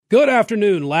Good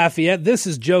afternoon, Lafayette. This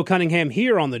is Joe Cunningham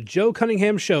here on the Joe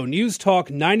Cunningham Show. News Talk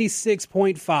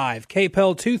 96.5,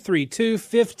 KPEL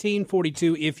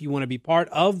 232-1542. If you want to be part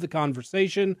of the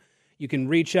conversation, you can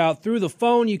reach out through the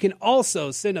phone. You can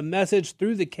also send a message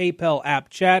through the KPEL app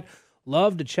chat.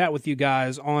 Love to chat with you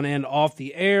guys on and off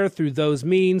the air through those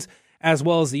means, as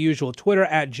well as the usual Twitter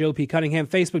at Joe P. Cunningham,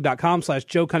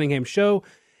 Facebook.com/Joe Cunningham Show,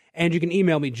 and you can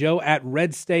email me,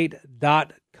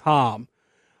 joe@redstate.com.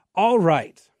 All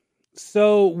right.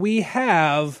 So we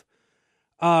have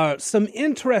some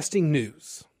interesting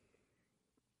news.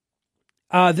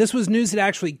 This was news that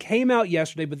actually came out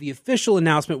yesterday, but the official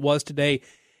announcement was today.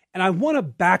 And I want to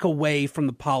back away from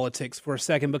the politics for a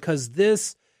second because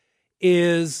this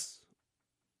is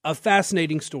a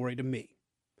fascinating story to me.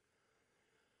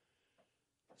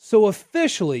 So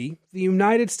officially, the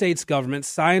United States government,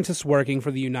 scientists working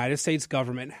for the United States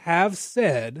government have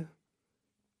said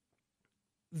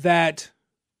that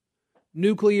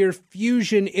nuclear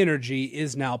fusion energy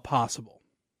is now possible.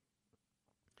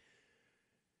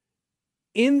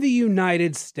 In the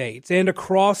United States and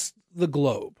across the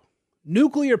globe,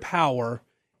 nuclear power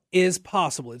is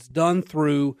possible. It's done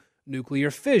through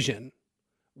nuclear fission,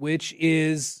 which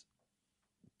is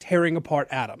tearing apart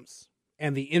atoms.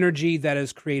 And the energy that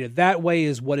is created that way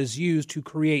is what is used to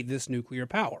create this nuclear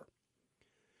power.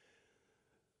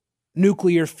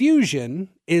 Nuclear fusion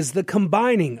is the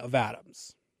combining of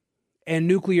atoms. And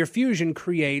nuclear fusion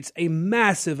creates a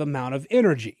massive amount of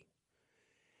energy.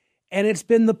 And it's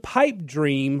been the pipe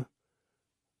dream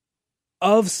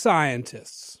of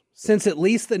scientists since at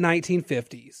least the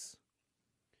 1950s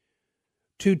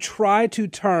to try to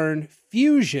turn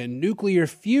fusion, nuclear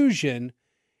fusion,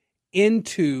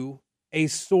 into a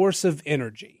source of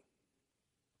energy.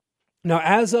 Now,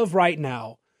 as of right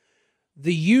now,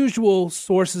 the usual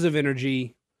sources of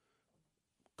energy,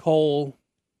 coal,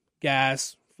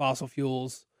 gas, fossil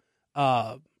fuels,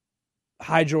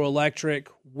 hydroelectric,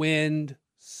 wind,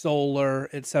 solar,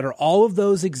 etc. All of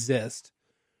those exist,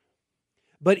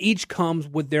 but each comes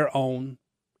with their own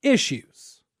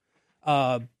issues.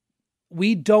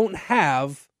 We don't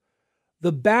have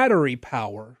the battery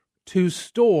power to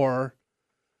store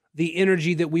the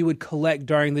energy that we would collect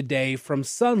during the day from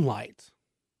sunlight.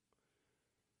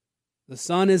 The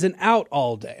sun isn't out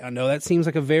all day. I know that seems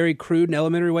like a very crude and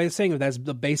elementary way of saying it. That's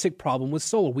the basic problem with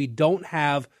solar. We don't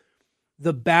have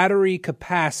the battery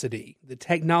capacity, the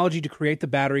technology to create the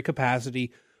battery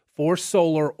capacity for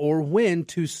solar or wind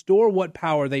to store what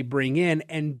power they bring in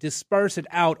and disperse it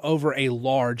out over a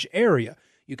large area.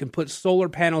 You can put solar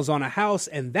panels on a house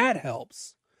and that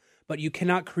helps, but you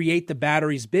cannot create the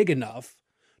batteries big enough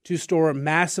to store a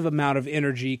massive amount of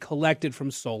energy collected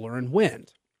from solar and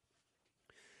wind.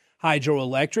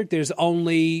 Hydroelectric, there's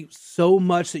only so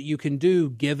much that you can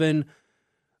do given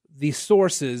the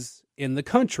sources in the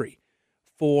country.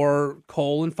 For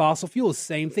coal and fossil fuels,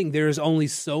 same thing. There is only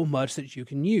so much that you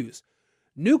can use.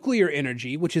 Nuclear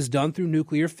energy, which is done through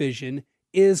nuclear fission,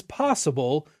 is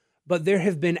possible, but there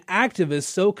have been activists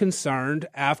so concerned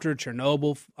after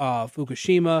Chernobyl,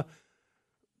 Fukushima,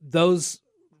 those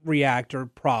reactor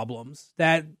problems,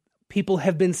 that people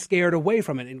have been scared away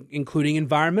from it, including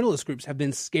environmentalist groups have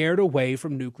been scared away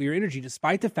from nuclear energy,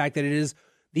 despite the fact that it is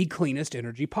the cleanest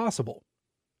energy possible.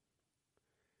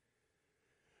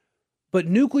 But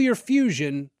nuclear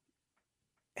fusion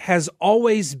has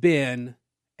always been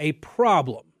a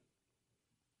problem.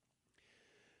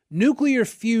 Nuclear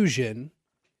fusion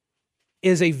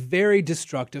is a very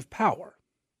destructive power.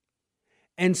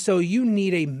 And so you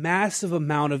need a massive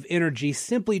amount of energy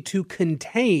simply to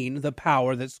contain the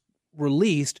power that's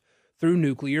released through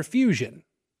nuclear fusion.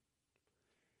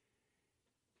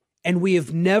 And we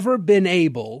have never been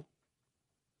able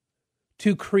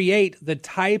to create the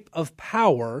type of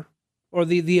power or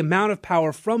the amount of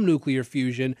power from nuclear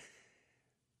fusion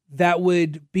that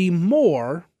would be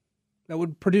more, that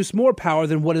would produce more power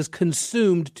than what is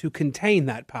consumed to contain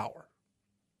that power.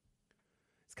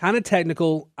 It's kind of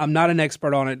technical. I'm not an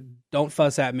expert on it. Don't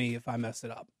fuss at me if I mess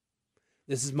it up.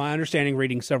 This is my understanding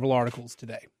reading several articles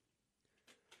today.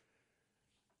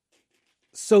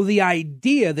 So the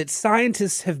idea that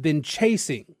scientists have been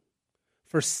chasing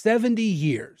for 70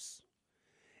 years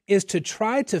is to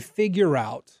try to figure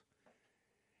out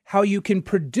how you can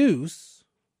produce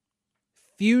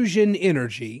fusion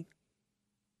energy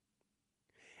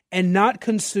and not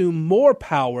consume more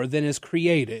power than is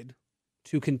created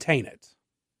to contain it.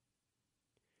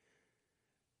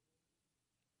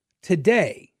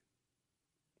 Today,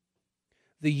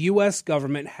 the U.S.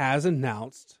 government has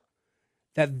announced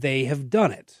that they have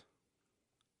done it.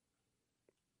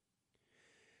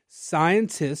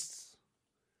 Scientists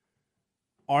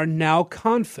are now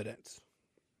confident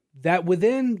that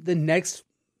within the next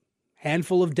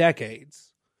handful of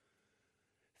decades,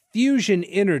 fusion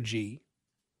energy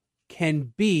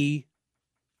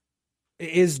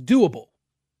is doable.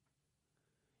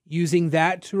 Using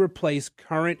that to replace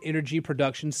current energy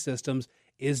production systems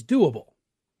is doable.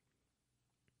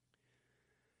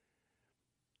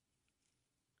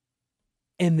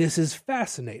 And this is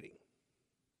fascinating.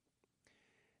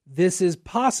 This is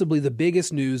possibly the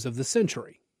biggest news of the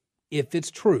century, if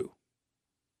it's true.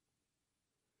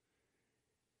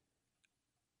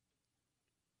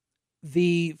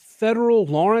 The federal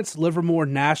Lawrence Livermore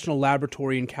National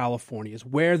Laboratory in California is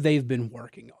where they've been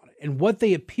working on it. And what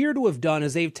they appear to have done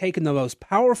is they've taken the most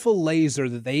powerful laser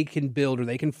that they can build or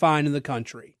they can find in the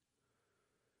country.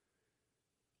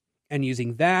 And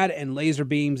using that and laser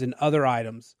beams and other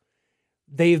items,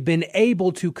 they've been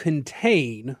able to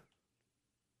contain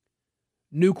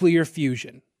nuclear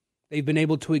fusion. They've been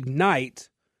able to ignite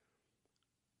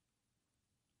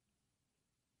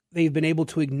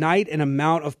an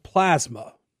amount of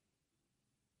plasma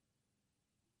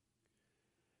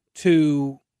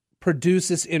to produce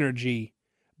this energy,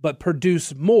 but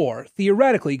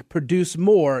theoretically produce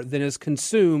more than is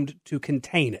consumed to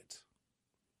contain it.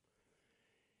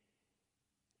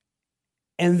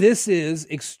 And this is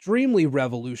extremely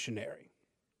revolutionary.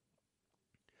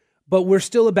 But we're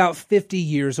still about 50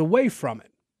 years away from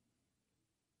it.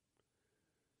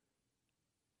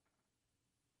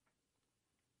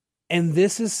 And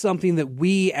this is something that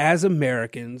we as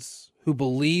Americans who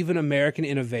believe in American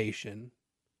innovation,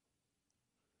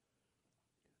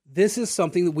 this is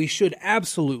something that we should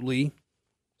absolutely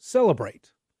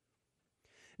celebrate.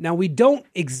 Now, we don't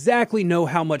exactly know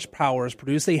how much power is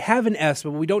produced. They have an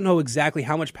estimate, but we don't know exactly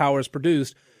how much power is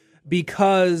produced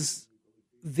because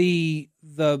the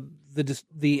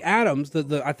atoms,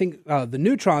 the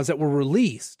neutrons that were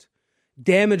released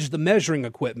damaged the measuring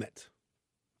equipment.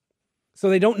 So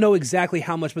they don't know exactly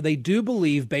how much, but they do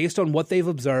believe, based on what they've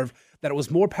observed, that it was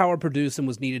more power produced than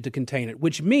was needed to contain it,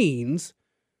 which means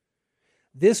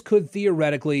this could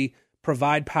theoretically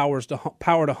provide power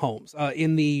to homes.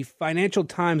 In the Financial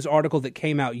Times article that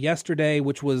came out yesterday,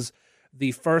 which was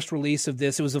the first release of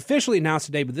this, it was officially announced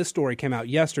today, but this story came out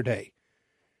yesterday.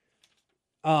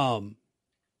 A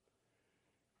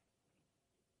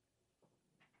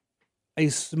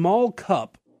small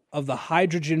cup of the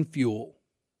hydrogen fuel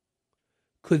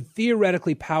could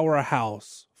theoretically power a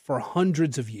house for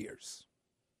hundreds of years.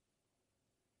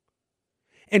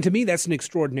 And to me, that's an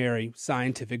extraordinary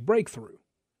scientific breakthrough.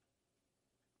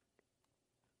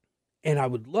 And I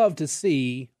would love to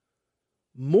see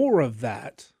more of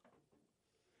that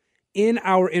in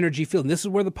our energy field. And this is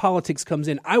where the politics comes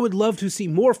in. I would love to see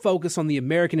more focus on the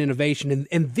American innovation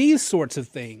and these sorts of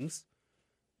things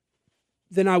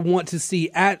than I want to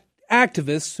see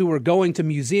activists who are going to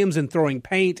museums and throwing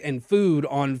paint and food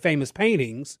on famous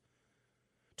paintings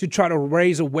to try to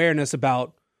raise awareness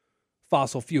about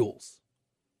fossil fuels.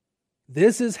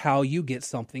 This is how you get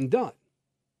something done.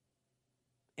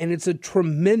 And it's a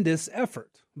tremendous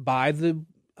effort by the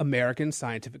American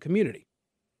scientific community.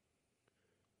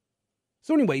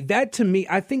 So anyway, that to me,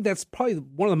 I think that's probably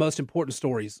one of the most important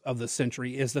stories of the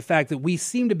century is the fact that we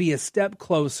seem to be a step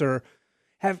closer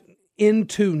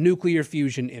into nuclear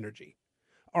fusion energy.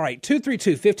 All right,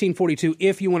 232-1542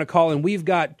 if you want to call in. We've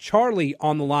got Charlie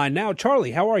on the line now.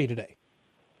 Charlie, how are you today?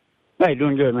 Hey,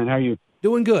 doing good, man. How are you?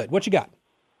 Doing good. What you got?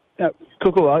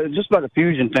 Cool. Just about the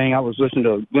fusion thing, I was listening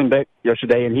to Glenn Beck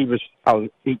yesterday, and he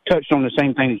touched on the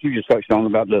same thing that you just touched on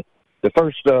about the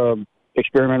first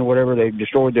experiment or whatever. They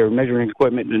destroyed their measuring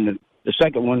equipment, and the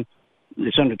second one,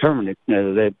 it's undetermined.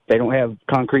 They don't have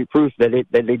concrete proof that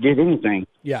they did anything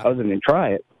other than try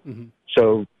it. Mm-hmm.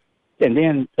 So, and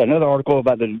then another article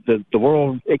about the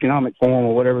World Economic Forum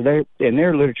or whatever, in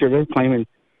their literature, they're claiming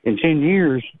in 10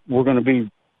 years we're going to be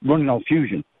running on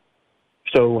fusion.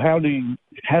 So how do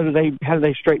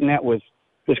they straighten that with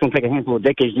it's going to take a handful of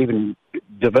decades to even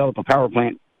develop a power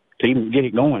plant to even get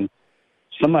it going?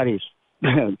 Somebody's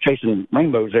chasing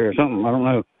rainbows there or something. I don't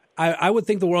know. I would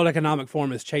think the World Economic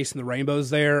Forum is chasing the rainbows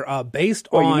there based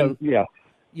on...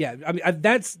 Yeah, I mean,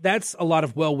 that's a lot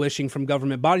of well-wishing from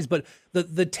government bodies, but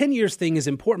the 10 years thing is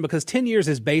important because 10 years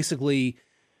is basically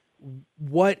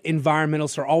what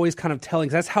environmentalists are always kind of telling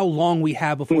us. That's how long we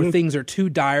have before things are too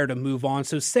dire to move on.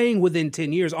 So saying within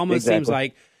 10 years almost seems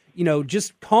like,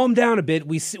 just calm down a bit.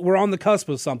 We're on the cusp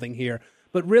of something here.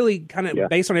 But really, kind of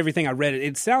based on everything I read,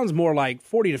 it sounds more like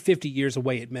 40 to 50 years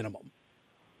away at minimum.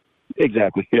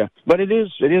 Exactly, yeah. But it is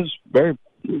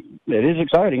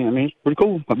exciting. I mean, it's pretty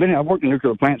cool. I've worked in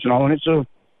nuclear plants and all, and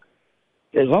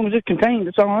as long as it's contained,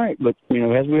 it's all right. But,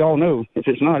 as we all know, if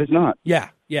it's not, it's not. Yeah,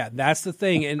 that's the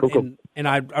thing. And Cool. and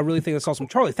I really think that's awesome.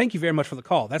 Charlie, thank you very much for the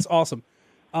call. That's awesome.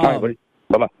 All right, buddy.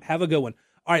 Bye-bye. Have a good one.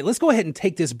 All right, let's go ahead and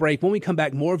take this break. When we come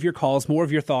back, more of your calls, more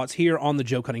of your thoughts here on the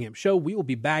Joe Cunningham Show. We will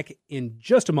be back in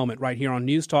just a moment right here on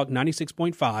News Talk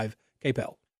 96.5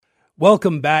 KPEL.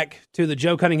 Welcome back to the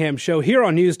Joe Cunningham Show here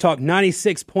on News Talk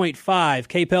 96.5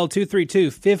 KPEL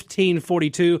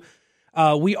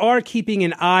 232-1542. We are keeping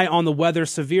an eye on the weather.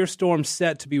 Severe storms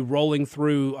set to be rolling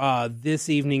through this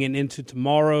evening and into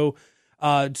tomorrow.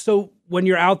 So when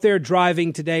you're out there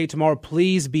driving today, tomorrow,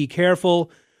 please be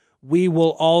careful. We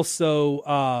will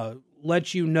also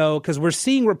let you know, because we're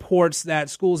seeing reports that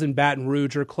schools in Baton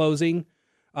Rouge are closing.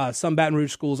 Some Baton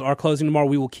Rouge schools are closing tomorrow.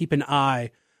 We will keep an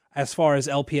eye as far as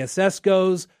LPSS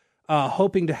goes,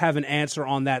 hoping to have an answer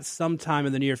on that sometime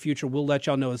in the near future. We'll let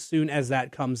y'all know as soon as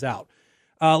that comes out.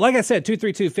 Like I said,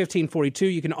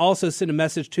 232-1542. You can also send a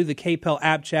message to the KPEL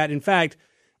app chat. In fact,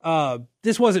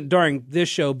 this wasn't during this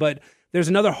show, but there's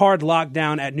another hard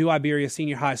lockdown at New Iberia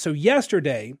Senior High. So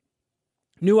yesterday,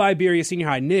 New Iberia Senior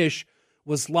High, Nish,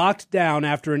 was locked down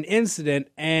after an incident,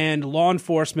 and law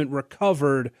enforcement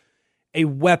recovered a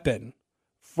weapon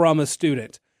from a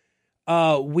student.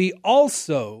 We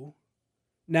also,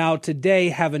 now today,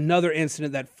 have another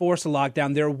incident that forced a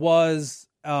lockdown. There was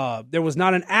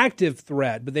not an active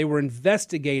threat, but they were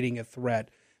investigating a threat.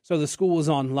 So the school was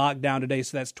on lockdown today.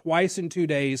 So that's twice in 2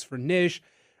 days for Nish.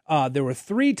 There were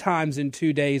 3 times in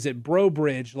 2 days at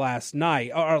Brobridge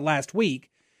last week.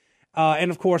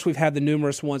 And of course, we've had the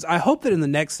numerous ones. I hope that in the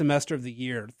next semester of the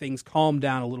year, things calm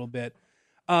down a little bit.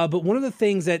 But one of the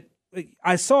things that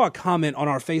I saw a comment on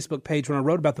our Facebook page when I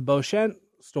wrote about the Beauchamp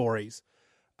stories.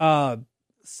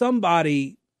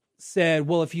 Somebody said,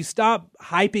 well, if you stop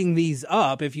hyping these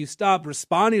up, if you stop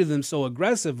responding to them so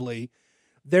aggressively,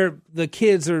 the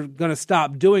kids are going to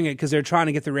stop doing it because they're trying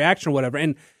to get the reaction or whatever.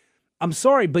 And I'm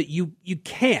sorry, but you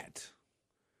can't.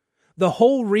 The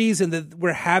whole reason that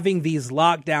we're having these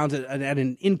lockdowns at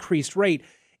an increased rate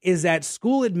is that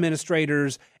school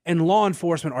administrators and law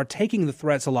enforcement are taking the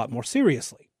threats a lot more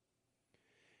seriously.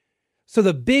 So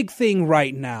the big thing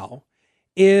right now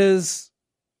is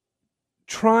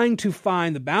trying to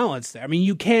find the balance there. I mean,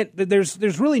 you can't,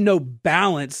 there's really no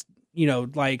balance,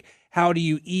 like how do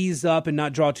you ease up and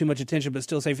not draw too much attention but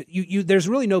still safe? There's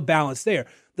really no balance there.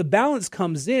 The balance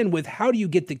comes in with how do you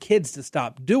get the kids to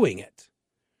stop doing it?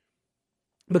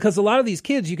 Because a lot of these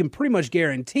kids, you can pretty much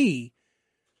guarantee,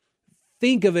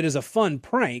 think of it as a fun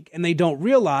prank, and they don't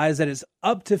realize that it's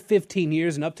up to 15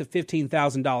 years and up to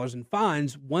 $15,000 in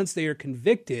fines once they are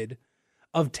convicted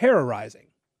of terrorizing.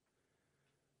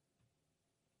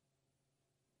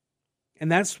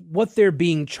 And that's what they're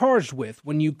being charged with.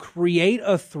 When you create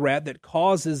a threat that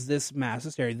causes this mass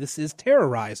hysteria, this is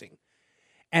terrorizing.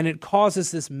 And it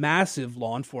causes this massive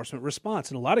law enforcement response.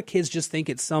 And a lot of kids just think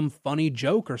it's some funny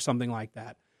joke or something like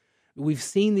that. We've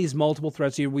seen these multiple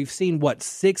threats here. We've seen,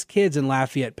 6 kids in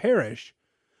Lafayette Parish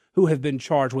who have been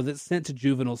charged with it, sent to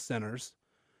juvenile centers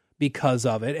because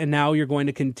of it. And now you're going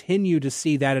to continue to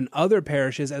see that in other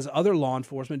parishes as other law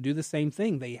enforcement do the same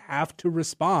thing. They have to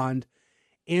respond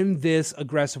in this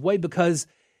aggressive way because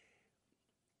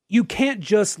you can't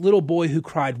just little boy who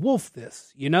cried wolf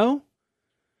this, You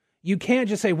can't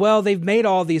just say, well, they've made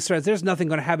all these threats. There's nothing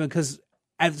going to happen, because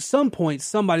at some point,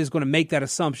 somebody's going to make that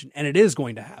assumption, and it is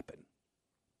going to happen.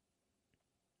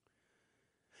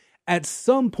 At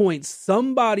some point,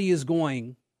 somebody is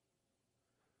going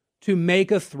to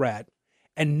make a threat,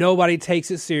 and nobody takes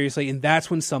it seriously, and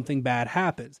that's when something bad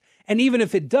happens. And even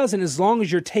if it doesn't, as long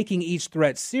as you're taking each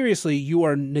threat seriously, you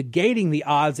are negating the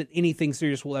odds that anything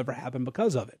serious will ever happen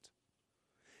because of it.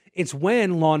 It's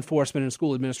when law enforcement and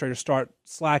school administrators start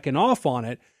slacking off on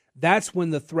it, that's when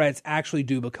the threats actually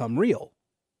do become real.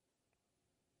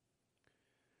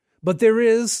 But there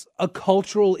is a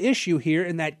cultural issue here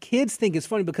in that kids think it's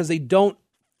funny because they don't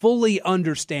fully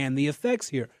understand the effects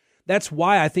here. That's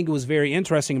why I think it was very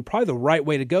interesting and probably the right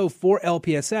way to go for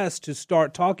LPSS to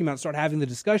start talking about, start having the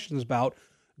discussions about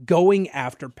going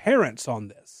after parents on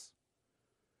this.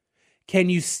 Can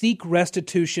you seek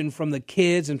restitution from the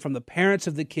kids and from the parents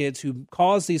of the kids who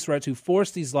cause these threats, who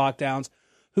force these lockdowns,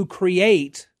 who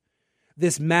create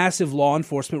this massive law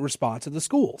enforcement response at the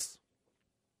schools?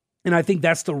 And I think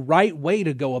that's the right way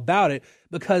to go about it,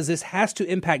 because this has to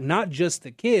impact not just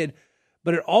the kid,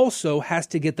 but it also has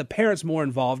to get the parents more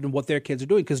involved in what their kids are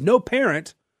doing, because no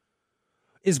parent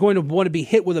is going to want to be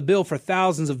hit with a bill for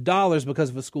thousands of dollars because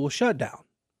of a school shutdown.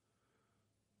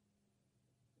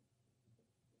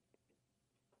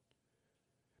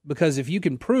 Because if you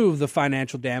can prove the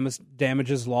financial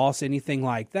damages, loss, anything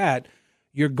like that,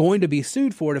 you're going to be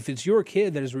sued for it if it's your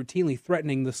kid that is routinely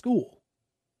threatening the school.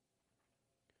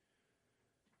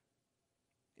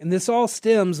 And this all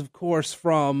stems, of course,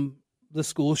 from the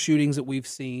school shootings that we've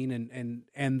seen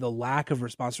and the lack of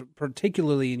response,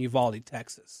 particularly in Uvalde,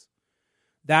 Texas.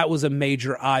 That was a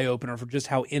major eye-opener for just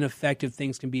how ineffective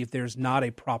things can be if there's not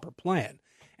a proper plan.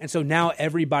 And so now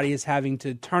everybody is having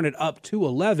to turn it up to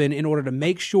 11 in order to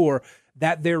make sure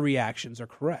that their reactions are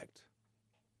correct.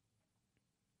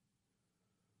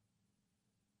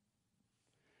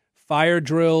 Fire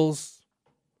drills,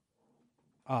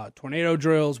 tornado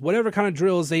drills, whatever kind of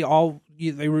drills they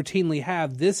routinely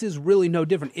have, this is really no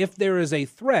different. If there is a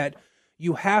threat,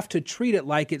 you have to treat it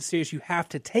like it's serious. You have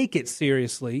to take it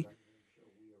seriously.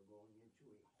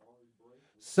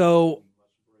 So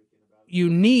you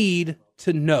need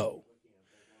to know.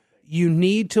 You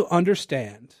need to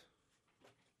understand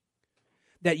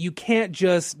that you can't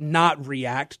just not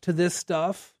react to this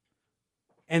stuff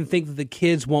and think that the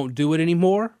kids won't do it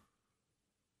anymore.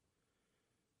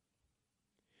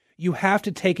 You have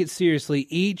to take it seriously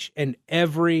each and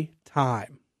every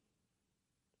time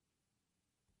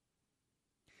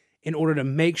in order to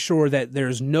make sure that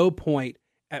there's no point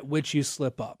at which you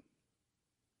slip up.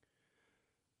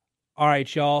 All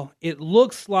right, y'all. It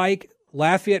looks like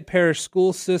Lafayette Parish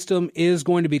School System is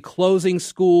going to be closing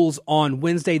schools on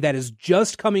Wednesday. That is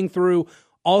just coming through.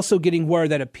 Also getting word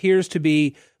that appears to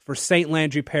be for St.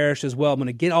 Landry Parish as well. I'm going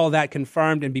to get all that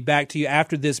confirmed and be back to you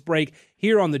after this break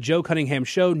here on the Joe Cunningham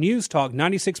Show, News Talk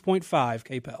 96.5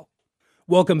 KPEL.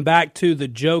 Welcome back to the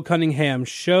Joe Cunningham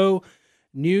Show,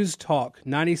 News Talk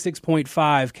 96.5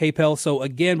 KPEL. So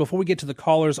again, before we get to the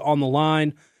callers on the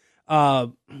line,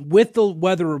 with the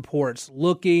weather reports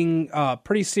looking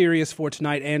pretty serious for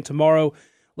tonight and tomorrow,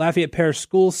 Lafayette Parish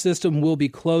School System will be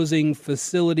closing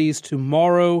facilities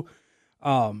tomorrow.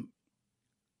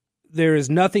 There is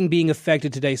nothing being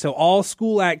affected today. So all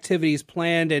school activities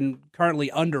planned and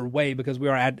currently underway, because we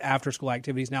are at after-school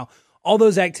activities now, all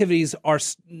those activities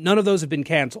none of those have been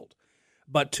canceled.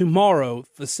 But tomorrow,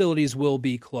 facilities will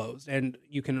be closed. And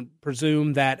you can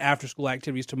presume that after-school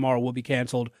activities tomorrow will be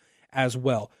canceled as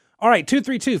well. All right,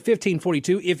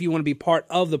 232-1542. If you want to be part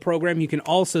of the program, you can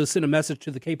also send a message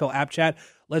to the KPEL app chat.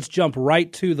 Let's jump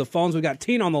right to the phones. We've got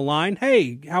Tina on the line.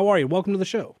 Hey, how are you? Welcome to the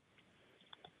show.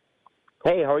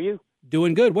 Hey, how are you?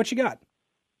 Doing good. What you got?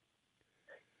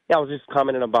 Yeah, I was just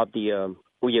commenting about the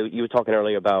you were talking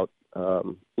earlier about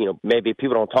maybe if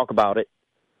people don't talk about it,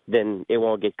 then it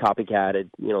won't get copycatted.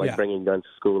 Like bringing guns to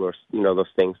school or those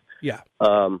things. Yeah.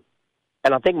 And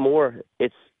I think more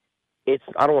it's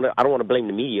I don't want to blame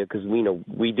the media, because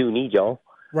we do need y'all.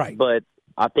 Right. But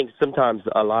I think sometimes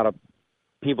a lot of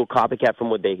people copycat from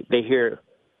what they hear,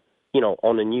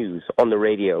 on the news, on the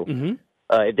radio. Mm-hmm.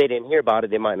 If they didn't hear about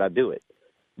it, they might not do it.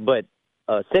 But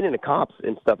sending the cops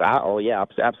and stuff out,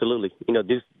 absolutely.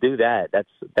 Do that. That's.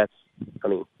 I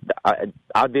mean,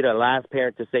 I'd be the last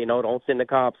parent to say no, don't send the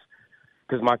cops,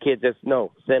 because my kids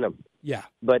send them. Yeah.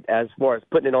 But as far as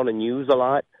putting it on the news a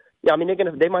lot, yeah, I mean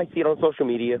they might see it on social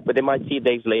media, but they might see it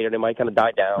days later. They might kind of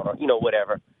die down, or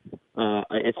whatever.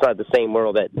 It's not the same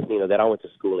world that that I went to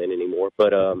school in anymore.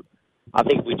 But I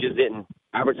think we just didn't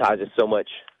advertise it so much.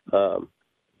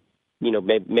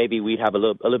 Maybe we'd have a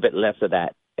little bit less of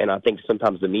that. And I think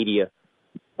sometimes the media,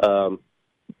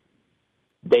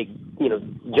 they,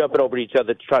 jumping over each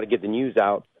other to try to get the news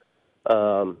out.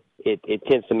 It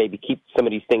tends to maybe keep some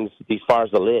of these fires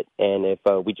lit. And if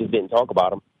we just didn't talk about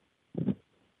them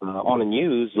on the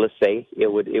news, let's say,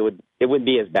 it wouldn't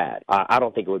be as bad. I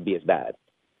don't think it would be as bad.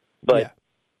 But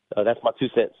that's my 2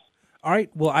 cents. All right.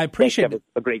 Well, I appreciate it.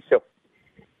 A great show.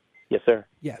 Yes, sir.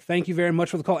 Yeah. Thank you very much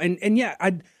for the call. And yeah,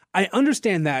 I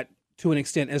understand that to an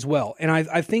extent as well. And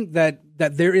I think that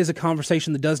there is a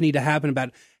conversation that does need to happen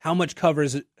about how much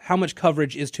coverage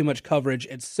is too much coverage,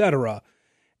 et cetera.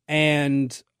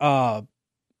 And at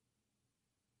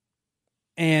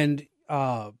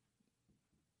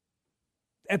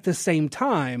the same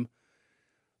time,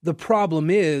 the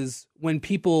problem is when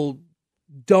people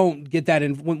don't get that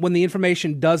when the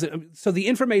information doesn't. So the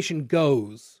information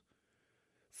goes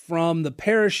from the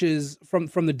parishes,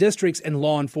 from the districts and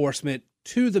law enforcement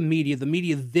to the media. The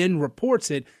media then reports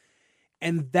it.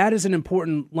 And that is an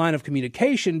important line of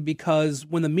communication, because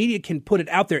when the media can put it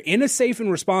out there in a safe and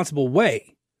responsible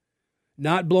way,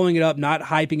 not blowing it up, not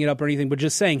hyping it up or anything, but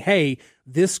just saying, hey,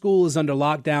 this school is under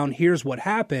lockdown, here's what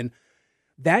happened,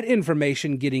 that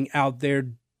information getting out there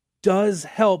does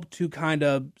help to kind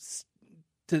of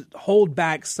to hold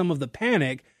back some of the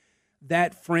panic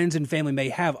that friends and family may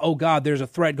have. Oh, God, there's a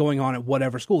threat going on at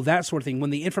whatever school, that sort of thing,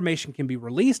 when the information can be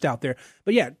released out there.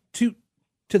 But yeah,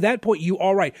 to to that point, you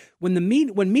are right. When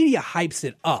media hypes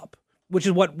it up, which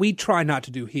is what we try not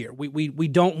to do here, we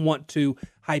don't want to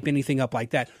hype anything up like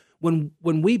that. When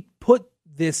we put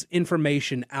this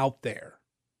information out there,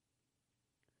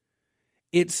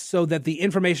 it's so that the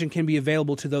information can be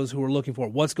available to those who are looking for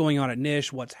it. What's going on at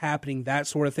Nish, what's happening, that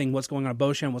sort of thing, what's going on at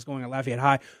Beauchamp, what's going on at Lafayette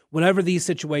High, whatever these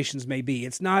situations may be.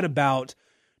 It's not about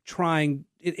drawing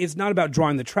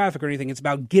the traffic or anything. It's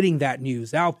about getting that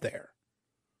news out there.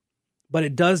 But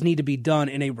it does need to be done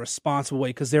in a responsible way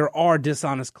because there are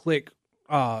dishonest click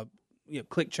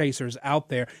chasers out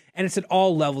there, and it's at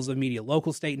all levels of media,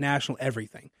 local, state, national,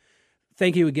 everything.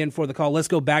 Thank you again for the call. Let's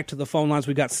go back to the phone lines.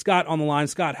 We've got Scott on the line.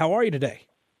 Scott, how are you today?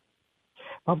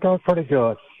 I'm doing pretty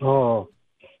good.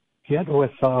 Getting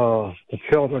with the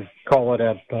children calling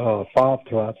it bomb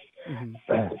threats.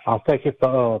 Mm-hmm. I think if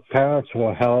the parents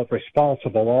were held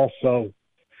responsible also,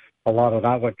 a lot of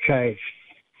that would change.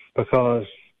 Because,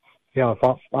 if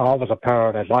I was a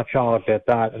parent and my child did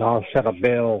that and I sent a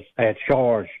bill and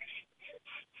charged,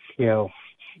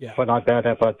 when I'd been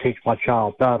able to teach my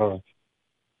child better,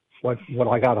 when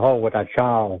I got home with that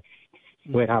child,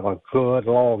 we'd have a good,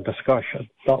 long discussion,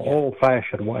 the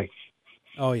old-fashioned way.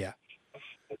 Oh, yeah.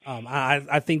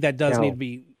 I think that does need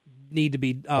to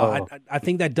be. I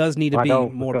think that does need to be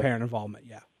more parent involvement.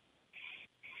 Yeah.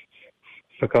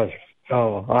 Because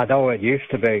I know it used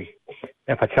to be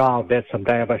if a child did some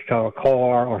damage to a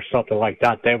car or something like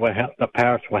that, the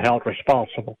parents were held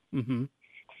responsible. Mm-hmm.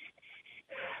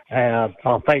 And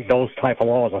I think those type of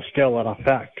laws are still in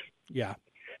effect. Yeah.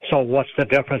 So what's the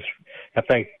difference if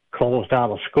they close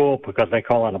down a school because they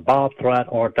call it a bomb threat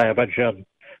or damaging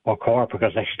a car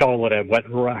because they stole it and went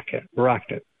and wrecked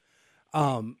it?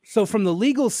 So from the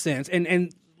legal sense,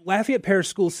 and Lafayette Parish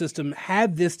School System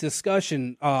had this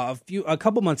discussion a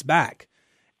couple months back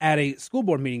at a school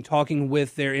board meeting, talking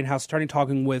with their in-house attorney,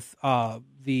 talking with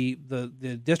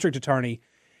the district attorney.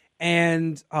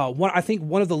 And I think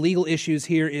one of the legal issues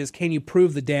here is, can you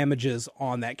prove the damages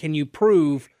on that? Can you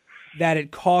prove that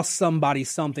it costs somebody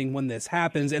something when this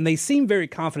happens? And they seem very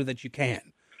confident that you can.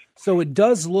 So it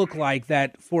does look like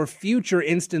that for future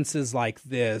instances like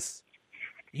this,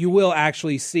 you will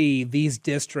actually see these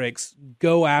districts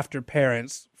go after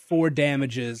parents for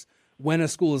damages when a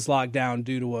school is locked down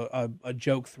due to a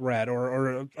joke threat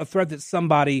or a threat that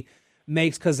somebody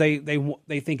makes because they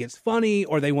think it's funny,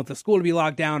 or they want the school to be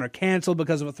locked down or canceled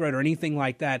because of a threat or anything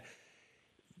like that.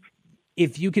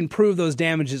 If you can prove those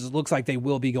damages, it looks like they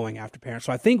will be going after parents.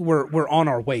 So I think we're on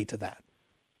our way to that.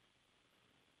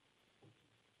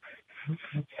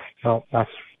 Well, that's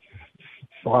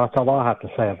all I have to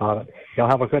say about it. Y'all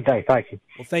have a good day. Thank you.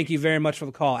 Well, thank you very much for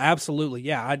the call. Absolutely.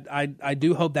 Yeah, I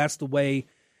do hope that's the way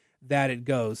that it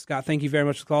goes. Scott, thank you very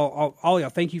much for the call. All y'all,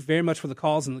 thank you very much for the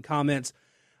calls and the comments.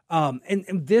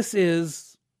 And this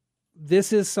is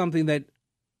something that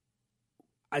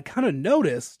I kind of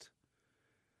noticed.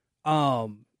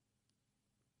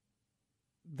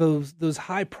 Those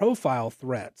high profile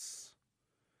threats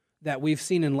that we've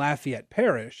seen in Lafayette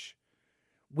Parish,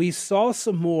 we saw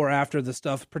some more after the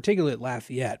stuff, particularly at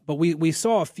Lafayette, but we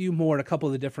saw a few more at a couple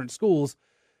of the different schools.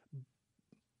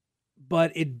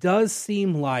 But it does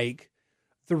seem like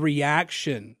the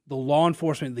reaction, the law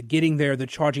enforcement, the getting there, the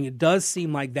charging, it does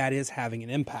seem like that is having an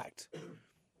impact.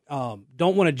 Don't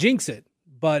want to jinx it,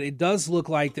 but it does look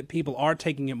like that people are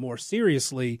taking it more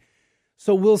seriously.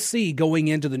 So we'll see going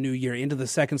into the new year, into the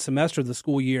second semester of the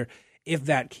school year, if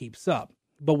that keeps up.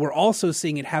 But we're also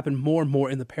seeing it happen more and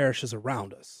more in the parishes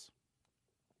around us,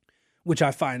 which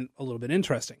I find a little bit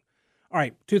interesting. All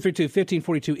right,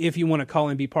 232-1542, if you want to call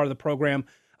and be part of the program.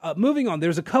 Moving on,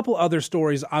 there's a couple other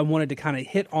stories I wanted to kind of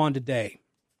hit on today.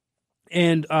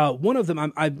 And one of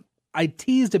them I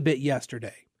teased a bit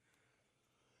yesterday.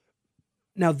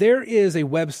 Now, there is a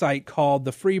website called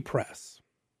The Free Press,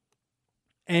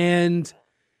 and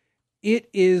it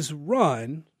is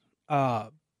run by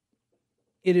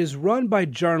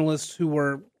journalists who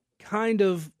were kind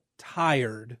of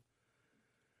tired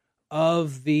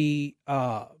of the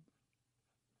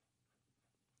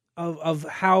of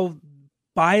how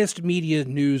biased media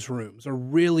newsrooms are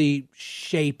really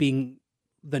shaping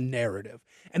the narrative.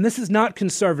 And this is not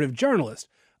conservative journalists.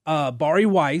 Bari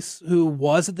Weiss, who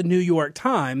was at the New York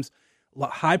Times,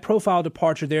 high-profile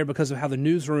departure there because of how the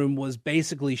newsroom was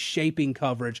basically shaping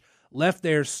coverage, left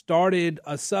there, started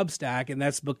a Substack, and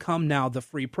that's become now the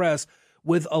Free Press,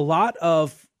 with a lot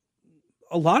of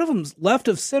them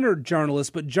left-of-center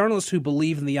journalists, but journalists who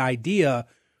believe in the idea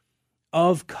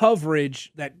of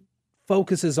coverage that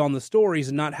focuses on the stories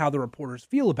and not how the reporters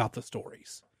feel about the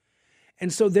stories.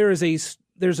 And so there's a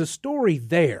story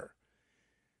there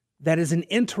that is an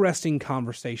interesting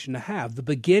conversation to have. The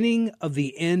beginning of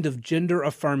the end of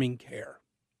gender-affirming care.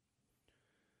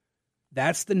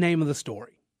 That's the name of the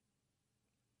story.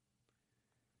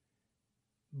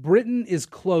 Britain is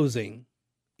closing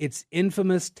its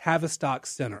infamous Tavistock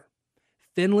Center.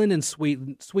 Finland and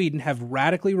Sweden have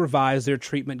radically revised their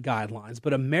treatment guidelines,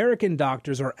 but American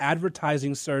doctors are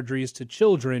advertising surgeries to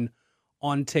children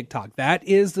on TikTok. That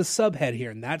is the subhead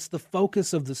here, and that's the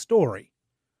focus of the story.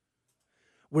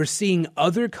 We're seeing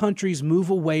other countries move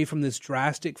away from this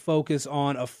drastic focus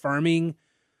on affirming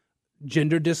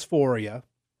gender dysphoria,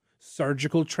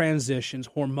 surgical transitions,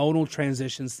 hormonal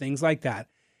transitions, things like that.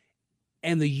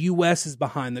 And the U.S. is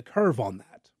behind the curve on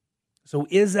that. So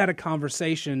is that a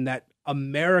conversation that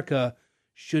America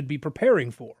should be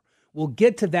preparing for? We'll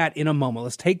get to that in a moment.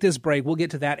 Let's take this break. We'll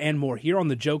get to that and more here on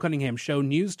the Joe Cunningham Show,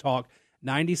 News Talk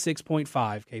 96.5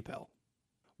 KPEL.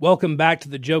 Welcome back to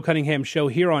the Joe Cunningham Show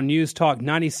here on News Talk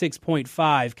 96.5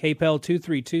 KPEL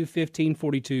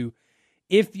 232-1542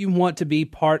 if you want to be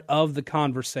part of the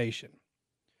conversation.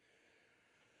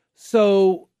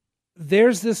 So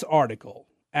there's this article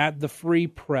at the Free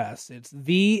Press. It's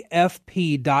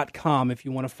thefp.com if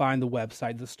you want to find the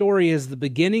website. The story is the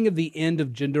beginning of the end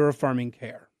of gender-affirming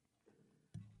care.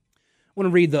 I want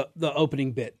to read the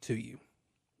opening bit to you.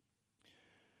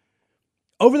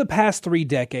 Over the past 3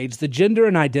 decades, the Gender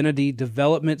and Identity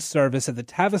Development Service at the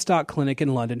Tavistock Clinic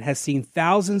in London has seen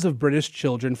thousands of British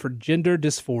children for gender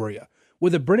dysphoria,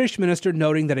 with a British minister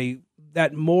noting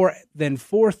that more than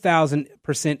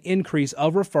 4,000% increase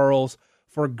of referrals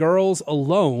for girls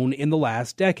alone in the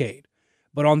last decade.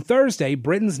 But on Thursday,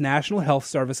 Britain's National Health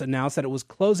Service announced that it was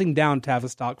closing down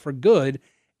Tavistock for good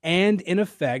and, in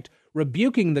effect,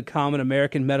 rebuking the common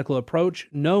American medical approach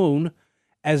known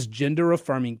as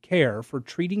gender-affirming care for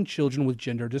treating children with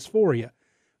gender dysphoria.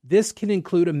 This can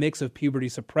include a mix of puberty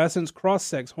suppressants,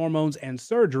 cross-sex hormones, and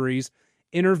surgeries,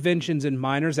 interventions in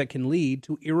minors that can lead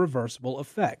to irreversible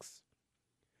effects.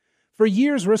 For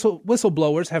years,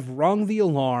 whistleblowers have rung the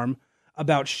alarm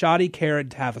about shoddy care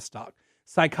at Tavistock.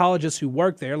 Psychologists who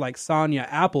work there, like Sonia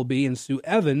Appleby and Sue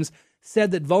Evans, said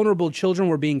that vulnerable children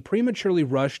were being prematurely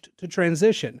rushed to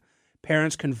transition.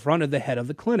 Parents confronted the head of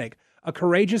the clinic. A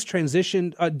courageous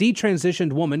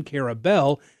detransitioned woman, Cara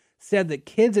Bell, said that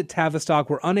kids at Tavistock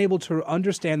were unable to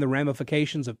understand the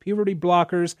ramifications of puberty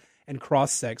blockers and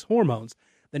cross-sex hormones.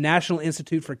 The National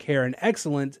Institute for Care and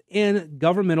Excellence in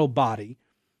governmental body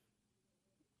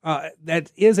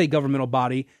that is a governmental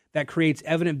body that creates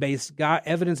evidence-based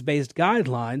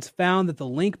guidelines, found that the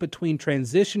link between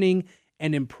transitioning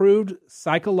and improved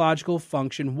psychological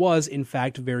function was, in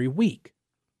fact, very weak.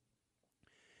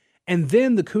 And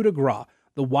then the coup de grace.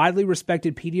 The widely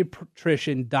respected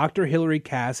pediatrician Dr. Hilary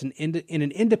Cass, in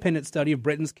an independent study of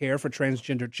Britain's care for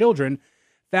transgender children,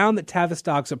 found that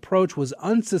Tavistock's approach was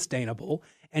unsustainable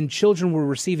and children were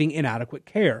receiving inadequate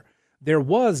care. There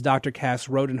was, Dr. Cass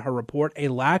wrote in her report, a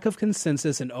lack of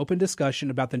consensus and open discussion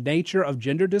about the nature of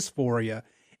gender dysphoria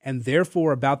and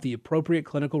therefore about the appropriate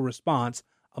clinical response,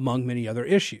 among many other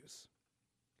issues.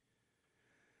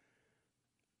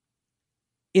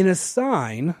 In a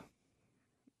sign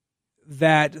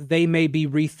that they may be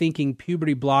rethinking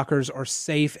puberty blockers are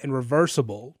safe and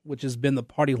reversible, which has been the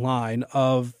party line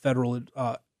of federal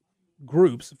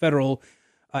groups, federal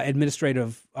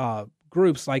administrative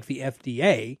groups like the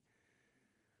FDA,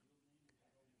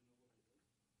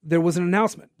 there was an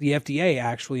announcement. The FDA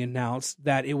actually announced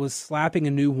that it was slapping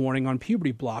a new warning on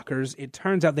puberty blockers. It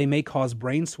turns out they may cause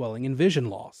brain swelling and vision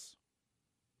loss.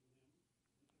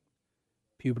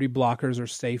 Puberty blockers are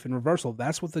safe and reversible.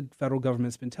 That's what the federal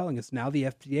government's been telling us. Now the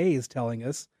FDA is telling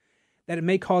us that it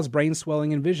may cause brain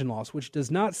swelling and vision loss, which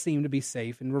does not seem to be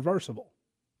safe and reversible.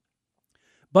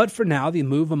 But for now, the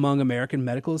move among American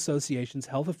medical associations,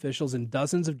 health officials, and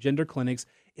dozens of gender clinics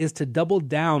is to double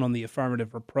down on the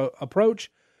affirmative approach,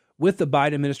 with the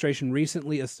Biden administration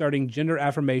recently asserting gender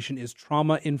affirmation is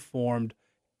trauma-informed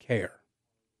care.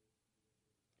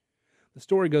 The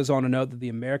story goes on to note that the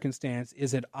American stance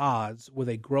is at odds with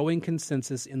a growing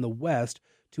consensus in the West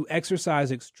to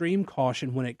exercise extreme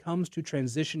caution when it comes to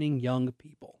transitioning young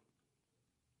people.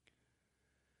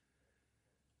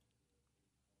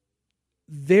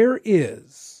 There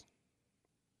is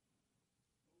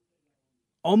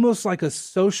almost like a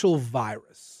social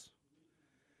virus,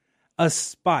 a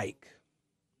spike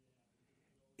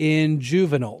in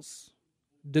juveniles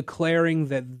declaring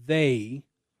that they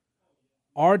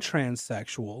are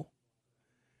transsexual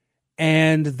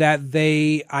and that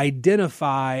they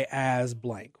identify as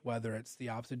blank, whether it's the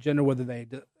opposite gender, whether they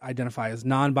identify as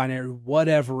non-binary,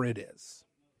 whatever it is.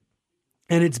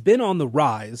 And it's been on the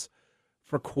rise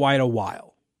for quite a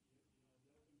while.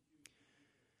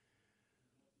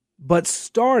 But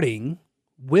starting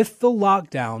with the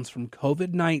lockdowns from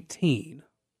COVID-19,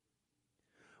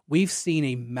 we've seen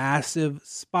a massive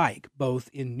spike both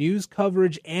in news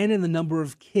coverage and in the number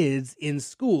of kids in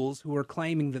schools who are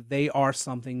claiming that they are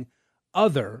something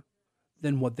other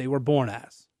than what they were born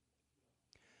as.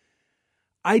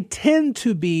 I tend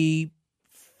to be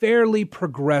fairly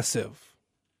progressive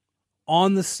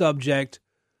on the subject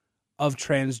of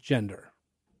transgender,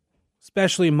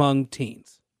 especially among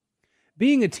teens.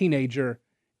 Being a teenager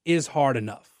is hard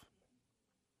enough.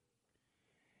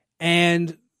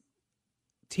 And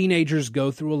teenagers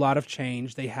go through a lot of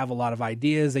change. They have a lot of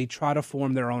ideas. They try to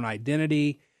form their own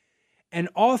identity. And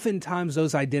oftentimes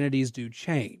those identities do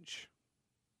change.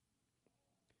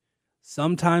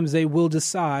 Sometimes they will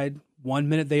decide one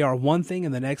minute they are one thing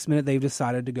and the next minute they've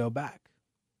decided to go back.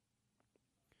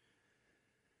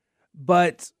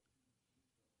 But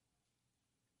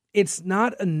it's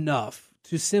not enough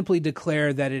to simply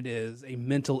declare that it is a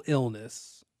mental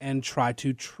illness and try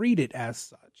to treat it as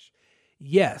such.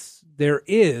 Yes, there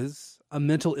is a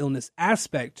mental illness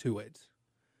aspect to it,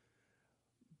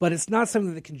 but it's not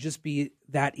something that can just be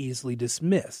that easily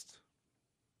dismissed.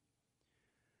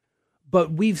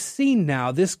 But we've seen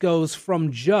now this goes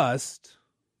from just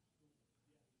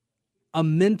a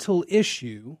mental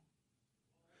issue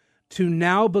to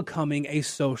now becoming a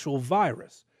social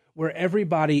virus where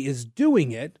everybody is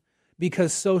doing it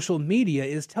because social media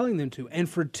is telling them to. And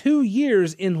for 2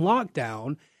 years in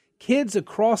lockdown, kids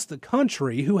across the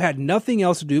country who had nothing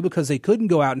else to do because they couldn't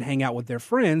go out and hang out with their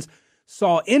friends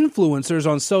saw influencers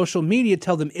on social media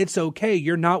tell them it's okay,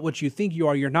 you're not what you think you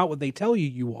are, you're not what they tell you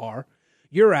you are.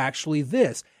 You're actually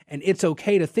this, and it's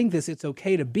okay to think this, it's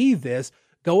okay to be this.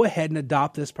 Go ahead and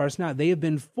adopt this personality. They have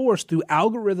been forced through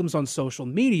algorithms on social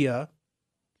media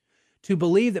to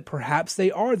believe that perhaps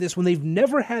they are this when they've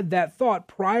never had that thought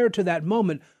prior to that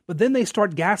moment, but then they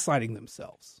start gaslighting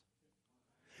themselves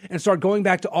and start going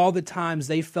back to all the times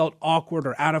they felt awkward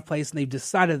or out of place, and they've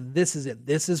decided this is it,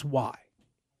 this is why.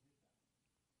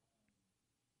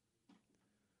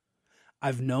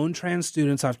 I've known trans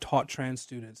students, I've taught trans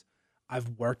students,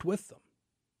 I've worked with them.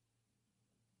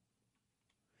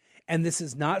 And this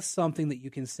is not something that you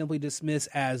can simply dismiss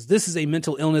as this is a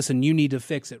mental illness and you need to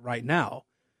fix it right now.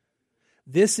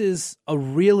 This is a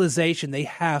realization they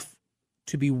have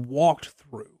to be walked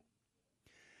through.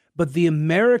 But the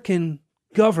American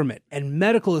government and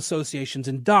medical associations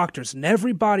and doctors and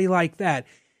everybody like that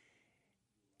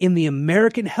in the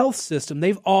American health system,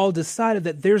 they've all decided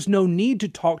that there's no need to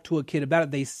talk to a kid about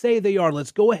it. They say they are.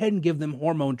 Let's go ahead and give them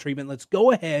hormone treatment. Let's go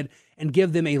ahead and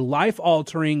give them a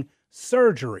life-altering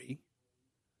surgery.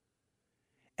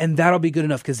 And that'll be good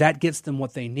enough because that gets them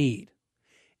what they need.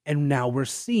 And now we're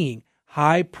seeing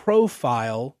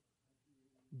high-profile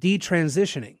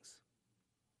detransitionings.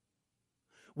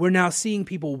 We're now seeing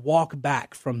people walk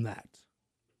back from that.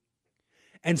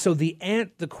 And so the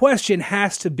question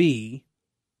has to be,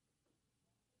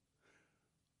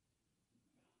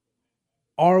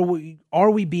 are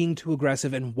we being too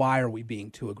aggressive, and why are we being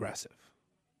too aggressive?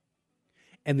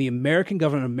 And the American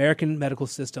government, American medical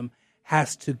system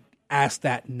has to ask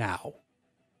that now.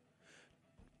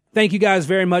 Thank you guys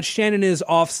very much. Shannon is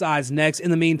offsides next.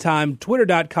 In the meantime,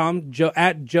 twitter.com,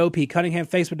 at Joe P. Cunningham,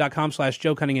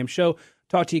 facebook.com/Joe Cunningham Show.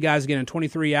 Talk to you guys again in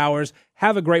 23 hours.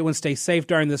 Have a great one. Stay safe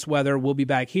during this weather. We'll be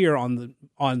back here on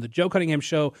the Joe Cunningham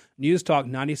Show, News Talk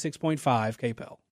 96.5 KPEL.